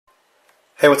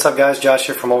Hey, what's up guys? Josh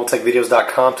here from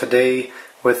mobiletechvideos.com today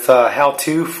with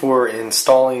how-to for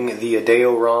installing the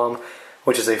ADEO Rom,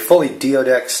 which is a fully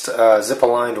de-odexed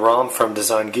zip-aligned ROM from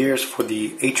Design Gears for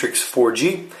the ATRIX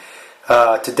 4G.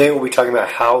 Today we'll be talking about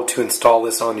how to install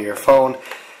this onto your phone,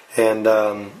 and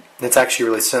it's actually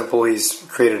really simple. He's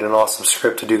created an awesome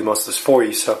script to do most of this for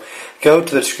you. So go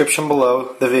to the description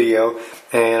below the video,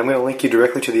 and I'm going to link you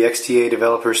directly to the XDA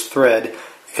developers thread,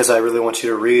 because I really want you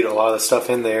to read a lot of the stuff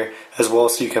in there as well,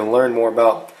 so you can learn more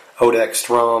about odexed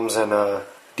ROMs and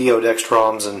de-odexed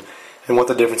ROMs and what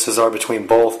the differences are between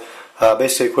both.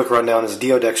 Basically, a quick rundown is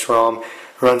de-odexed ROM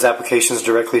runs applications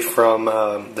directly from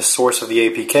the source of the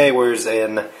APK, whereas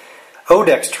an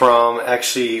odexed ROM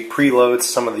actually preloads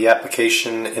some of the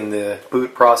application in the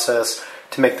boot process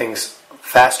to make things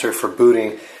faster for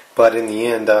booting, but in the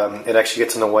end it actually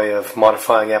gets in the way of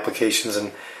modifying applications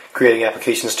and creating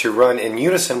applications to run in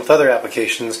unison with other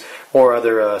applications or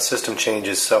other system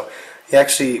changes. So the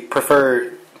actually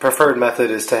preferred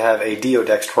method is to have a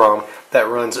de-odexed ROM that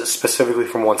runs specifically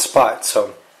from one spot.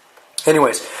 So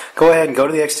anyways, go ahead and go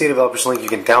to the XDA developers link. You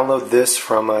can download this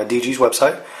from DG's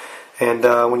website, and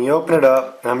when you open it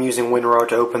up, I'm using WinRAR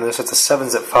to open this. It's a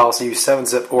 7-zip file, so use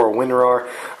 7-zip or WinRAR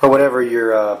or whatever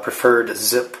your preferred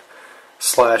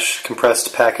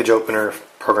zip/compressed package opener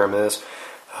program is.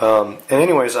 And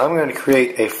anyways, I'm going to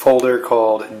create a folder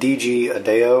called DG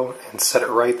ADEO and set it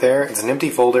right there. It's an empty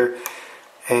folder,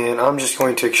 and I'm just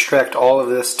going to extract all of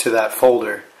this to that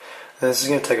folder. And this is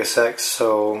going to take a sec,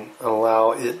 so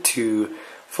allow it to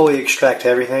fully extract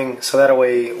everything, so that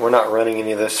way we're not running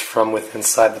any of this from within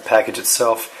inside the package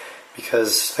itself,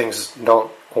 because things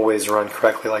don't always run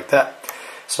correctly like that.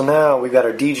 So now we've got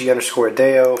our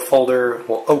DG_ADEO folder.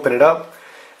 We'll open it up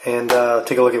and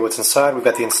take a look at what's inside. We've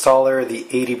got the installer, the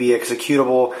ADB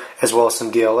executable, as well as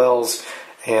some DLLs,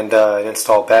 and an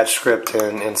install batch script.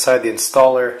 And inside the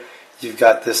installer, you've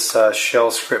got this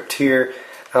shell script here.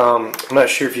 I'm not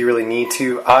sure if you really need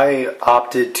to. I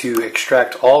opted to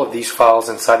extract all of these files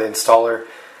inside the installer.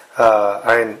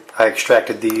 I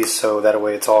extracted these, so that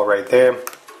way it's all right there.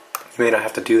 You may not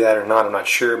have to do that or not, I'm not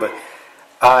sure, but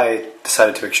I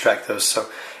decided to extract those. So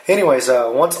anyways,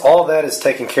 once all that is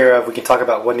taken care of, we can talk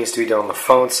about what needs to be done on the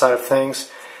phone side of things.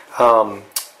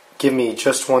 Give me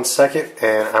just 1 second,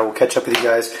 and I will catch up with you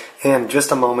guys in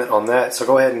just a moment on that. So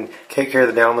go ahead and take care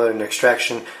of the download and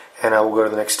extraction, and I will go to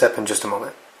the next step in just a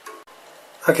moment.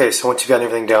 Okay, so once you've got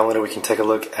everything downloaded, we can take a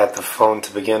look at the phone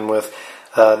to begin with.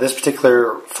 This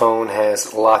particular phone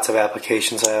has lots of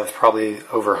applications. I have probably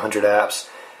over 100 apps,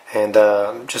 and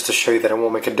just to show you that it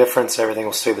won't make a difference, everything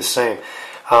will stay the same.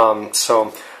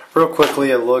 So real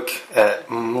quickly, a look at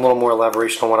a little more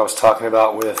elaboration on what I was talking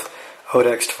about with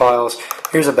odexed files.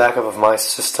 Here's a backup of my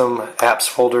system apps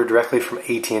folder directly from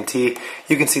AT&T.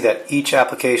 You can see that each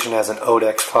application has an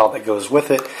odexed file that goes with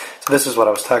it. So this is what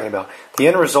I was talking about. The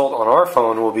end result on our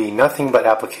phone will be nothing but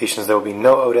applications. There will be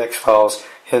no odexed files,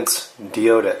 hence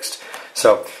de-odexed.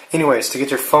 So anyways, to get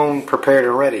your phone prepared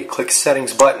and ready, click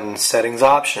Settings button, Settings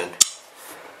option.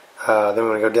 Then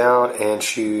we're going to go down and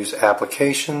choose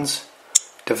Applications,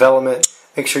 Development.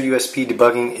 Make sure USB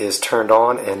debugging is turned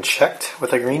on and checked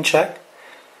with a green check.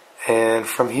 And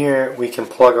from here we can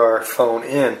plug our phone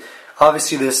in.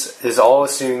 Obviously this is all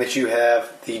assuming that you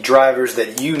have the drivers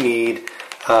that you need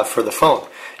for the phone.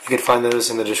 You can find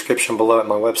those in the description below at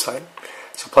my website.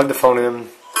 So plug the phone in,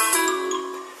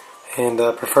 and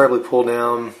preferably pull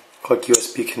down, click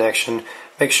USB connection.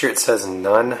 Make sure it says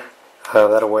none.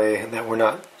 That way that we're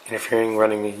not interfering,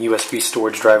 running USB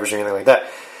storage drivers or anything like that.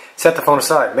 Set the phone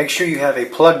aside. Make sure you have a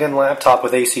plugged-in laptop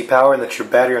with AC power and that your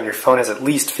battery on your phone has at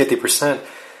least 50%.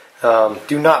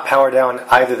 Do not power down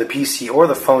either the PC or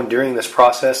the phone during this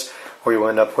process, or you'll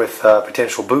end up with a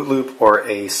potential boot loop or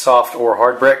a soft or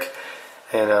hard brick,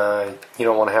 and you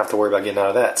don't want to have to worry about getting out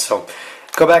of that. So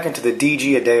go back into the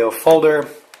DG ADEO folder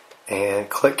and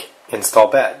click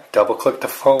Install Bat. Double-click the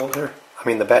folder,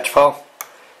 the batch file,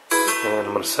 and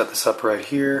I'm going to set this up right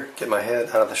here. Get my head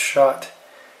out of the shot.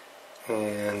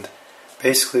 And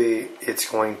basically it's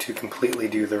going to completely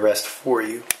do the rest for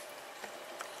you.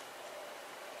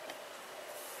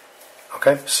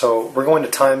 Okay, so we're going to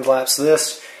time-lapse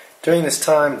this. During this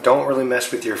time, don't really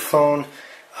mess with your phone.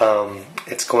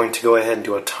 It's going to go ahead and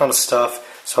do a ton of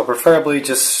stuff. So preferably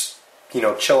just,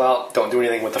 chill out. Don't do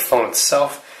anything with the phone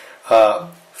itself.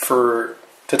 For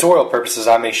tutorial purposes,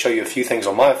 I may show you a few things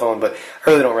on my phone, but I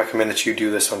really don't recommend that you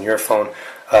do this on your phone.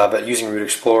 But using Root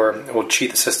Explorer will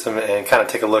cheat the system and kind of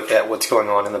take a look at what's going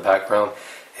on in the background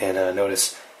and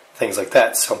notice things like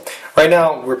that. So right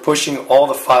now we're pushing all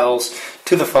the files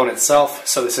to the phone itself,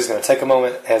 so this is going to take a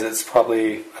moment, as it's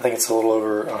probably, I think it's a little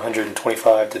over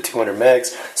 125 to 200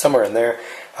 megs, somewhere in there.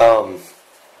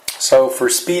 So for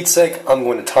speed's sake, I'm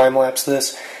going to time-lapse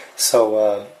this.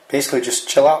 So basically just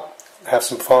chill out, have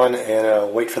some fun,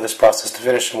 and wait for this process to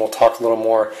finish, and we'll talk a little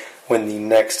more when the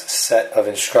next set of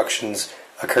instructions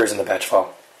occurs in the batch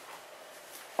file.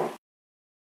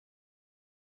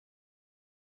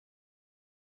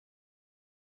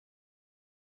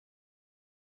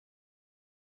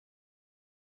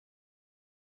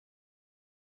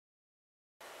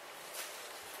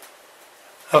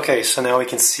 Okay, so now we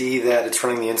can see that it's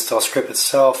running the install script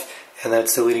itself, and that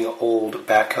it's deleting an old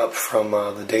backup from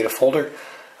the data folder.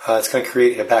 It's going to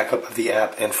create a backup of the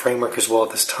app and framework as well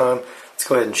at this time. Let's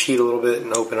go ahead and cheat a little bit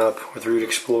and open up with Root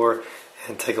Explorer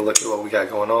and take a look at what we got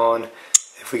going on.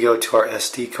 If we go to our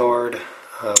SD card,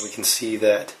 we can see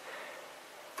that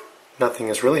nothing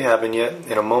has really happened yet.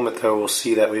 In a moment though, we'll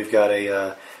see that we've got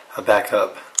a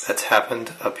backup that's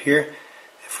happened up here.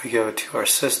 If we go to our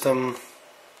system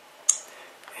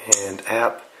and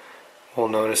app, we'll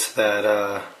notice that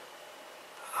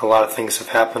a lot of things have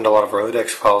happened. A lot of our ADEO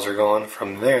files are gone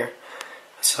from there.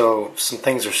 So some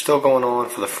things are still going on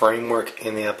for the framework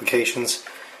in the applications.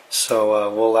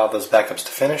 So we'll allow those backups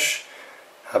to finish.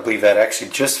 I believe that actually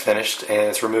just finished, and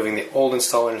it's removing the old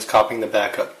installer and it's copying the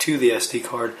backup to the SD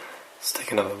card. Let's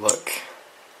take another look.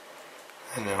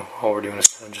 I know all we're doing is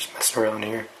kind of just messing around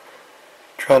here,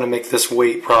 trying to make this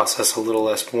wait process a little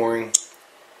less boring.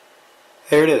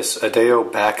 There it is, ADEO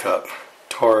backup,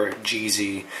 tar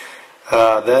GZ.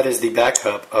 That is the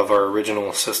backup of our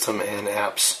original system and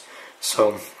apps.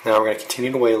 So now we're going to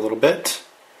continue to wait a little bit.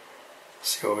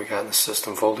 See what we got in the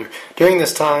system folder. During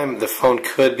this time, the phone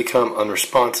could become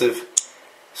unresponsive,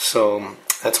 so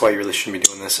that's why you really shouldn't be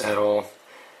doing this at all.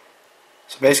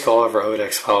 So basically all of our ADEO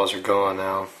files are gone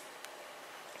now.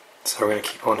 So we're going to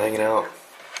keep on hanging out.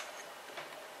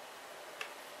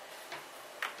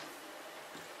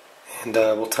 And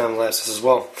we'll time-lapse this as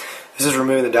well. This is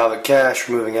removing the Dalvik cache,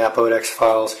 removing app ADEO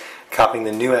files, copying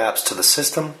the new apps to the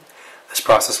system. This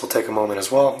process will take a moment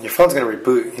as well. Your phone's going to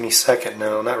reboot any second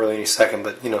now. Not really any second,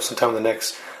 but sometime in the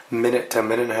next minute to a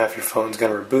minute and a half, your phone's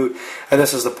going to reboot. And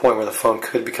this is the point where the phone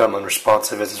could become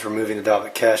unresponsive as it's removing the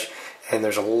Dalvik cache. And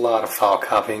there's a lot of file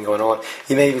copying going on.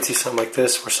 You may even see something like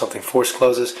this where something force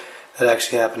closes. That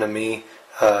actually happened to me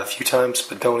a few times,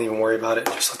 but don't even worry about it.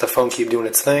 Just let the phone keep doing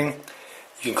its thing.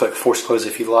 You can click force close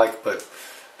if you like, but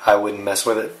I wouldn't mess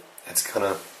with it. It's going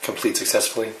to complete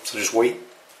successfully. So just wait.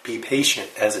 Be patient,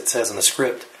 as it says in the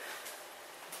script.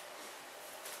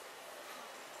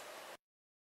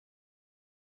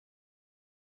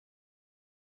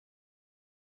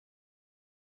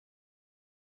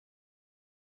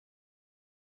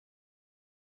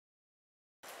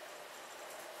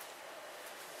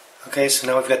 Okay, so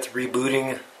now we've got the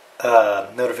rebooting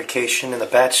notification in the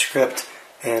batch script,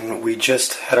 and we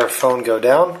just had our phone go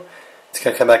down. It's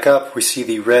going to come back up. We see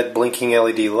the red blinking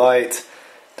LED light.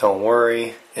 Don't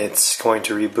worry, it's going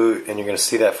to reboot, and you're going to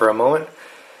see that for a moment.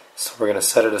 So we're going to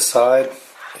set it aside,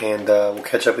 and we'll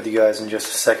catch up with you guys in just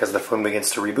a sec as the phone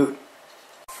begins to reboot.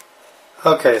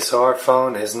 Okay, so our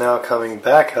phone is now coming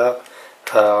back up.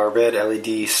 Our red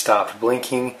LED stopped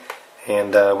blinking,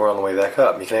 and we're on the way back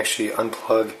up. You can actually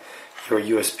unplug your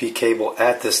USB cable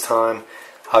at this time.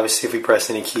 Obviously, if we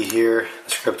press any key here, the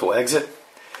script will exit.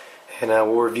 And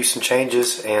we'll review some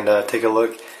changes and take a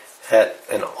look at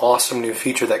an awesome new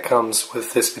feature that comes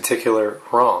with this particular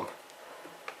ROM.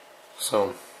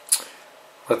 So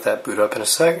let that boot up in a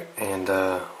sec, and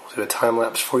we'll do a time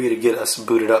lapse for you to get us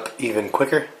booted up even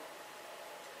quicker.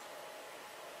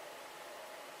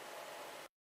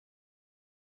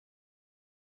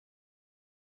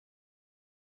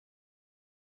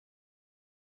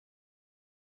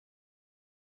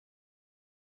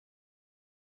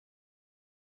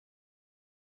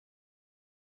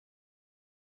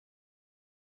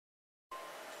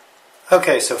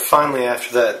 Okay, so finally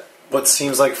after that, what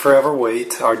seems like forever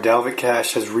wait, our Dalvik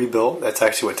cache has rebuilt. That's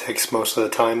actually what takes most of the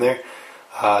time there.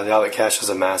 The Dalvik cache is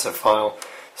a massive file.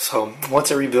 So once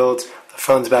it rebuilds, the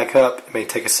phone's back up. It may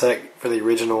take a sec for the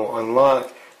original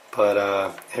unlock, but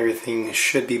everything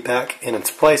should be back in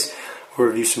its place. We'll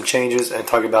review some changes and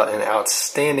talk about an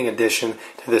outstanding addition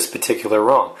to this particular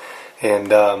ROM.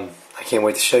 And I can't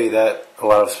wait to show you that. A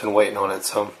lot of us have been waiting on it.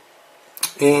 So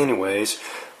anyways,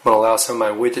 I'm going to allow some of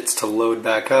my widgets to load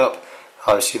back up.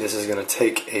 Obviously this is going to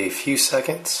take a few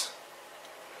seconds,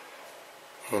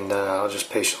 and I'll just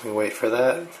patiently wait for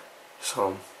that.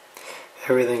 So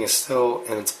everything is still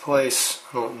in its place.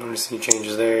 I don't notice any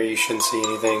changes there. You shouldn't see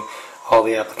anything. All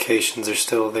the applications are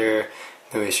still there.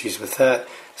 No issues with that.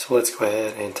 So let's go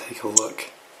ahead and take a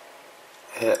look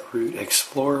at Root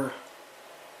Explorer.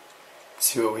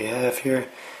 See what we have here.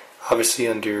 Obviously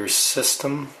under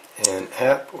System and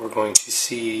App, we're going to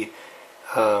see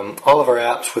all of our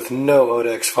apps with no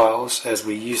ODEX files, as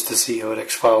we used to see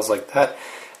ODEX files like that.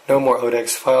 No more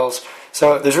ODEX files.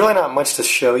 So there's really not much to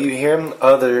show you here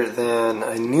other than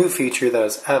a new feature that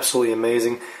is absolutely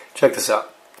amazing. Check this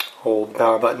out. Hold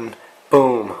power button.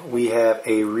 Boom. We have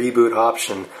a reboot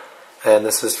option. And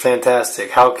this is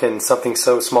fantastic. How can something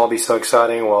so small be so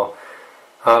exciting? Well,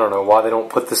 I don't know why they don't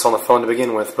put this on the phone to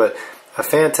begin with, but a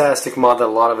fantastic mod that a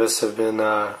lot of us have been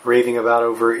raving about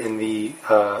over in the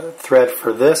thread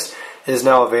for this is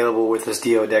now available with this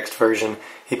de-odexed version.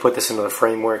 He put this into the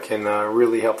framework and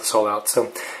really helped us all out.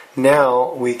 So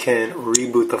now we can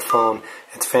reboot the phone.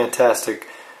 It's fantastic.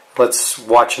 Let's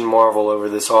watch and marvel over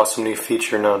this awesome new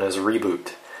feature known as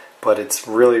Reboot. But it's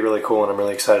really, really cool, and I'm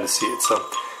really excited to see it. So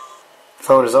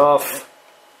phone is off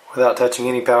without touching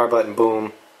any power button.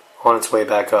 Boom, on its way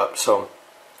back up. So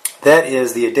that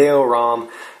is the ADEO Rom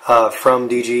from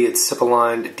DG. It's SIP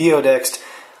aligned, de-odexed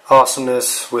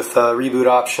awesomeness with a reboot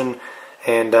option,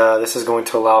 and this is going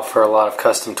to allow for a lot of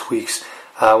custom tweaks.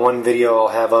 One video I'll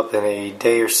have up in a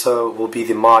day or so will be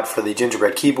the mod for the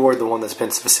gingerbread keyboard, the one that's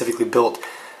been specifically built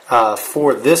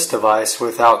for this device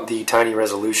without the tiny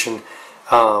resolution.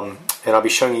 And I'll be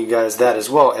showing you guys that as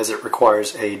well, as it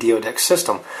requires a de-odexed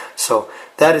system. So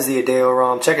that is the ADEO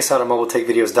Rom. Check us out at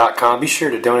mobileTechVideos.com. Be sure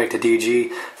to donate to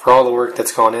DG for all the work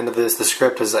that's gone into this. The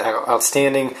script is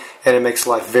outstanding, and it makes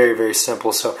life very, very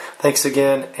simple. So thanks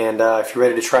again, and if you're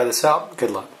ready to try this out,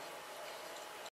 good luck.